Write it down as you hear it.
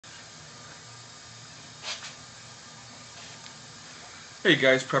Hey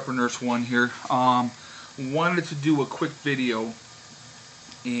guys, Prepper Nurse One here. Wanted to do a quick video,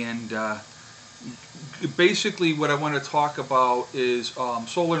 and basically what I want to talk about is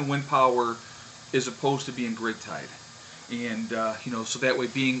solar and wind power as opposed to being grid tied, and so that way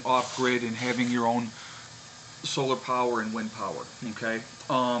being off grid and having your own solar power and wind power. Okay,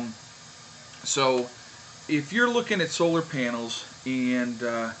 so if you're looking at solar panels and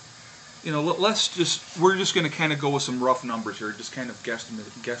we're just going to kind of go with some rough numbers here, just kind of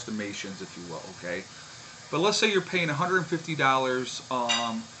guesstimations, if you will, okay? But let's say you're paying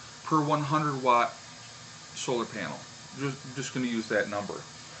 $150 per 100 watt solar panel. Just going to use that number.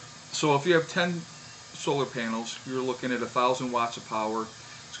 So if you have 10 solar panels, you're looking at 1,000 watts of power.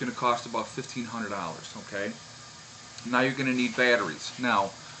 It's going to cost about $1,500, okay? Now you're going to need batteries. Now,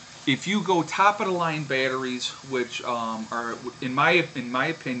 if you go top of the line batteries, which are in my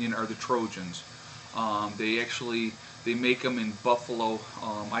opinion are the Trojans, they make them in Buffalo.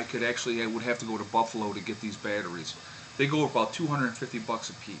 I would have to go to Buffalo to get these batteries. They go about $250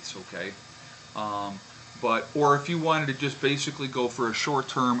 a piece, okay? Or if you wanted to just basically go for a short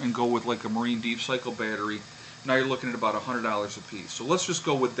term and go with like a Marine Deep Cycle battery, now you're looking at about $100 a piece. So let's just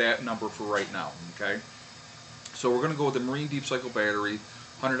go with that number for right now, okay? So we're going to go with the Marine Deep Cycle battery,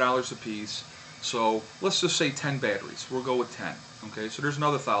 $100 a piece. So let's just say 10 batteries. We'll go with 10. Okay, so there's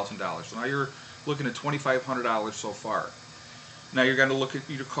another $1,000. So now you're looking at $2,500 so far. Now you're going to look at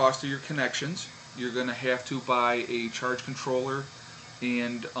your cost of your connections. You're going to have to buy a charge controller,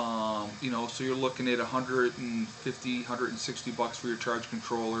 and so you're looking at $150, $160 for your charge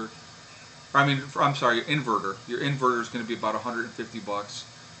controller. I'm sorry, your inverter. Your inverter is going to be about $150,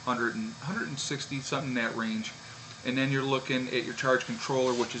 160, something in that range. And then you're looking at your charge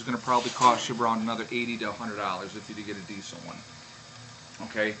controller, which is going to probably cost you around another $80 to $100 if you get a decent one.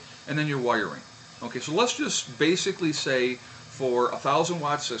 Okay, and then your wiring. Okay, so let's just basically say for a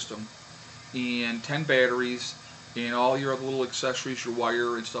 1,000-watt system and 10 batteries and all your other little accessories, your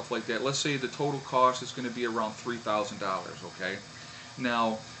wire and stuff like that, let's say the total cost is going to be around $3,000. Okay,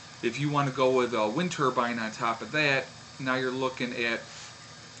 now if you want to go with a wind turbine on top of that, now you're looking at,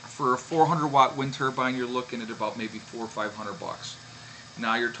 for a 400-watt wind turbine, you're looking at about maybe $400 or $500.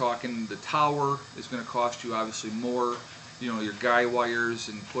 Now you're talking the tower is going to cost you obviously more. Your guy wires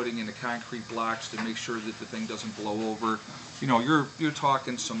and putting in the concrete blocks to make sure that the thing doesn't blow over. You're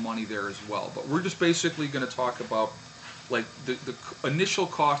talking some money there as well. But we're just basically going to talk about like the initial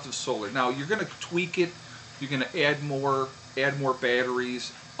cost of solar. Now you're going to tweak it. You're going to add more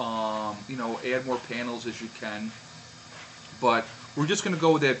batteries. Add more panels as you can. But we're just going to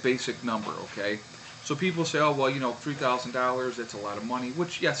go with that basic number, okay? So people say, oh, well, $3,000, that's a lot of money,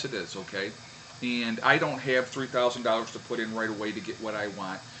 which, yes, it is, okay? And I don't have $3,000 to put in right away to get what I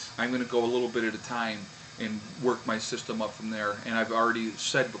want. I'm going to go a little bit at a time and work my system up from there. And I've already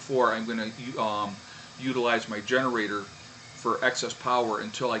said before, I'm going to utilize my generator for excess power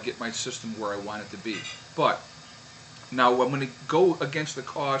until I get my system where I want it to be. But now I'm going to go against the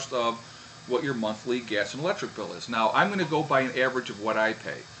cost of what your monthly gas and electric bill is. Now I'm going to go by an average of what I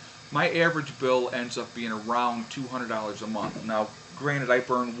pay. My average bill ends up being around $200 a month. Now granted, I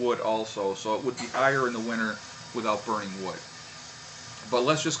burn wood also, so it would be higher in the winter without burning wood. But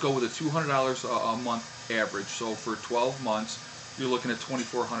let's just go with a $200 a month average. So for 12 months, you're looking at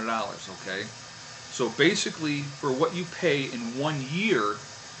 $2,400, okay? So basically, for what you pay in 1 year,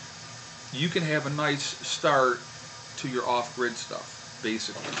 you can have a nice start to your off-grid stuff,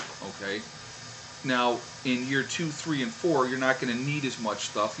 basically, okay? Now, in year 2, 3, and 4, you're not going to need as much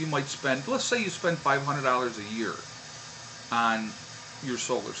stuff. You might spend, let's say you spend $500 a year on your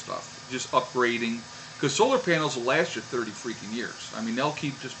solar stuff, just upgrading, because solar panels will last you 30 freaking years. I mean, they'll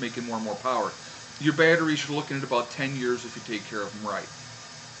keep just making more and more power. Your batteries, you're looking at about 10 years if you take care of them right.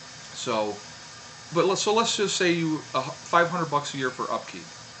 So let's just say you $500 a year for upkeep.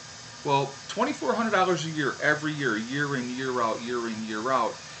 Well, $2,400 a year every year, year in, year out, year in, year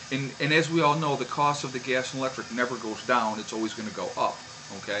out. And as we all know, the cost of the gas and electric never goes down. It's always going to go up,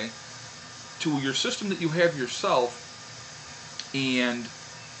 okay? To your system that you have yourself, and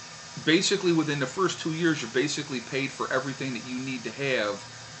basically within the first 2 years, you're basically paid for everything that you need to have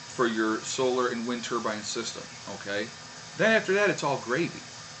for your solar and wind turbine system, okay? Then after that, it's all gravy.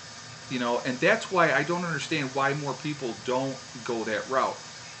 And that's why I don't understand why more people don't go that route.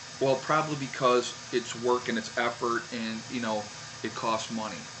 Well, probably because it's work and it's effort and, it costs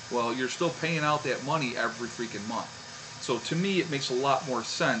money. Well, you're still paying out that money every freaking month. So to me, it makes a lot more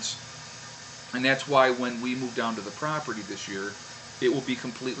sense. And that's why when we move down to the property this year, it will be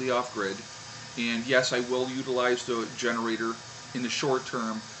completely off-grid. And yes, I will utilize the generator in the short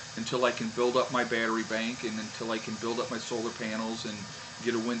term until I can build up my battery bank and until I can build up my solar panels and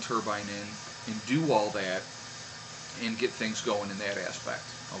get a wind turbine in and do all that and get things going in that aspect.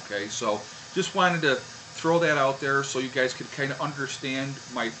 Okay, so just wanted to throw that out there so you guys could kind of understand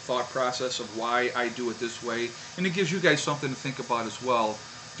my thought process of why I do it this way, and it gives you guys something to think about as well.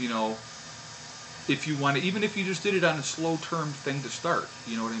 You know, if you want to, even if you just did it on a slow term thing to start,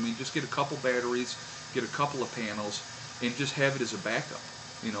 you know what I mean, just get a couple batteries, get a couple of panels, and just have it as a backup,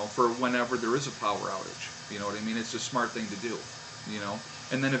 you know, for whenever there is a power outage. You know what I mean? It's a smart thing to do, you know.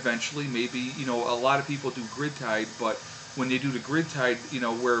 And then eventually maybe, you know, a lot of people do grid tied, but when they do the grid tied, you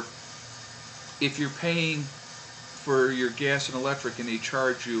know, where if you're paying for your gas and electric and they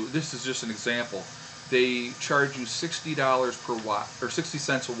charge you, this is just an example, they charge you $60 per watt, or 60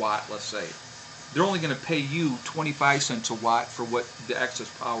 cents a watt, let's say. They're only going to pay you 25 cents a watt for what the excess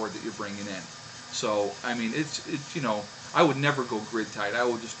power that you're bringing in. So, I mean, it's you know, I would never go grid tied. I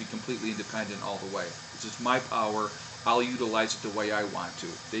would just be completely independent all the way. It's just my power. I'll utilize it the way I want to.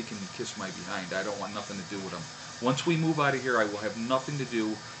 They can kiss my behind. I don't want nothing to do with them. Once we move out of here, I will have nothing to do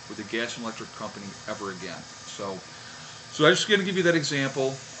with the gas and electric company ever again. So I'm just going to give you that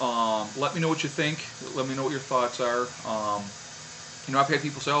example. Let me know what you think. Let me know what your thoughts are. You know, I've had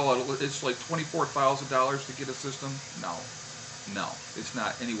people say, oh, it's like $24,000 to get a system. No, it's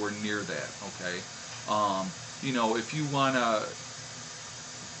not anywhere near that, okay? You know, if you want to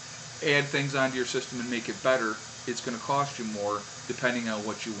add things onto your system and make it better, it's going to cost you more depending on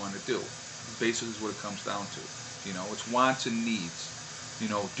what you want to do. Basically is what it comes down to. You know, it's wants and needs. You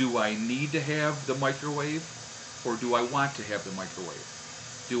know, do I need to have the microwave, or do I want to have the microwave?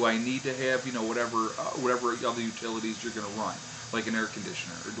 Do I need to have, you know, whatever other utilities you're going to run, like an air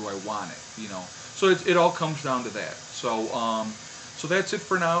conditioner, or do I want it? You know, so it all comes down to that. So so that's it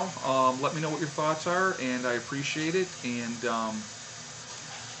for now. Let me know what your thoughts are, and I appreciate it. And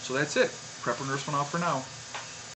so that's it. Prepper Nurse went out for now.